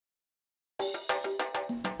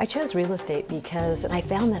I chose real estate because I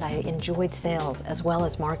found that I enjoyed sales as well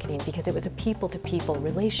as marketing because it was a people-to-people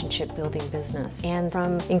relationship building business. And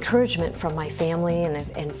from encouragement from my family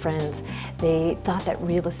and friends, they thought that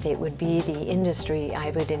real estate would be the industry I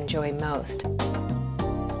would enjoy most.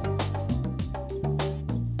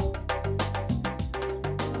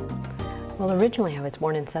 Well, originally I was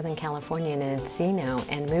born in Southern California in Encino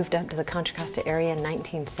and moved up to the Contra Costa area in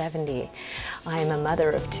 1970. I am a mother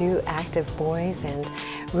of 2 active boys and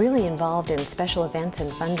really involved in special events and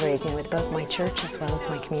fundraising with both my church as well as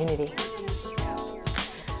my community.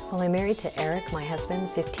 Well, I'm married to Eric, my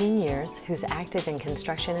husband, 15 years, who's active in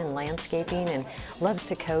construction and landscaping and loves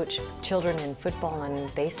to coach children in football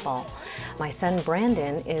and baseball. My son,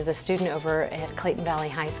 Brandon, is a student over at Clayton Valley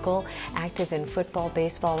High School, active in football,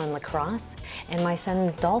 baseball, and lacrosse. And my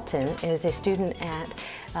son, Dalton, is a student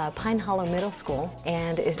at Pine Hollow Middle School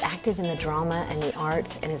and is active in the drama and the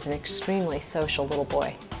arts and is an extremely social little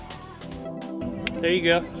boy. There you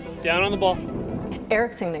go. Down on the ball.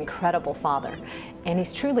 Eric's an incredible father, and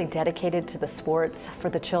he's truly dedicated to the sports for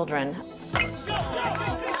the children.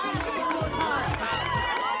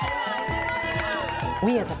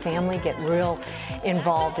 We as a family get real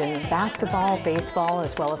involved in basketball, baseball,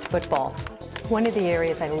 as well as football. One of the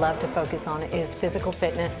areas I love to focus on is physical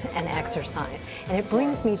fitness and exercise. And it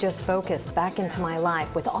brings me just focus back into my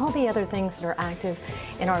life with all the other things that are active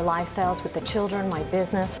in our lifestyles with the children, my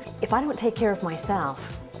business. If I don't take care of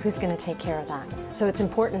myself, who's going to take care of that? So it's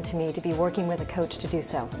important to me to be working with a coach to do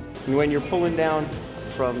so. And when you're pulling down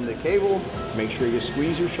from the cable, make sure you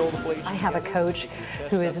squeeze your shoulder blades. I have a coach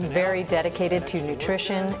who is very dedicated to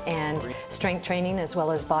nutrition and strength training as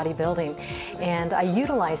well as bodybuilding. And I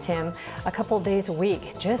utilize him a couple days a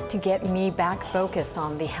week just to get me back focused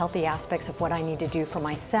on the healthy aspects of what I need to do for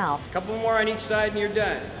myself. A couple more on each side and you're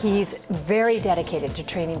done. He's very dedicated to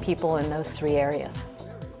training people in those 3 areas.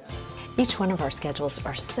 Each one of our schedules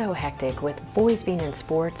are so hectic with boys being in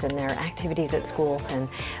sports and their activities at school and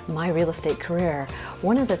my real estate career.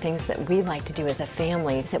 One of the things that we like to do as a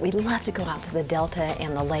family is that we love to go out to the Delta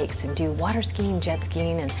and the lakes and do water skiing, jet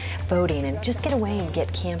skiing, and boating and just get away and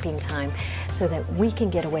get camping time so that we can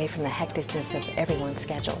get away from the hecticness of everyone's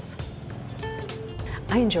schedules.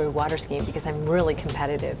 I enjoy water skiing because I'm really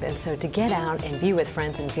competitive, and so to get out and be with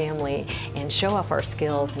friends and family and show off our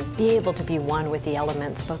skills and be able to be one with the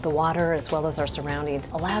elements, both the water as well as our surroundings,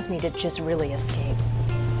 allows me to just really escape.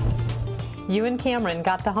 You and Cameron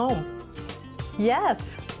got the home.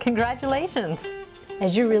 Yes, congratulations.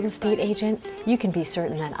 As your real estate agent, you can be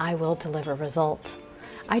certain that I will deliver results.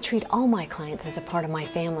 I treat all my clients as a part of my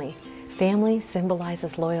family. Family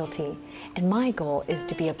symbolizes loyalty, and my goal is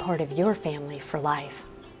to be a part of your family for life.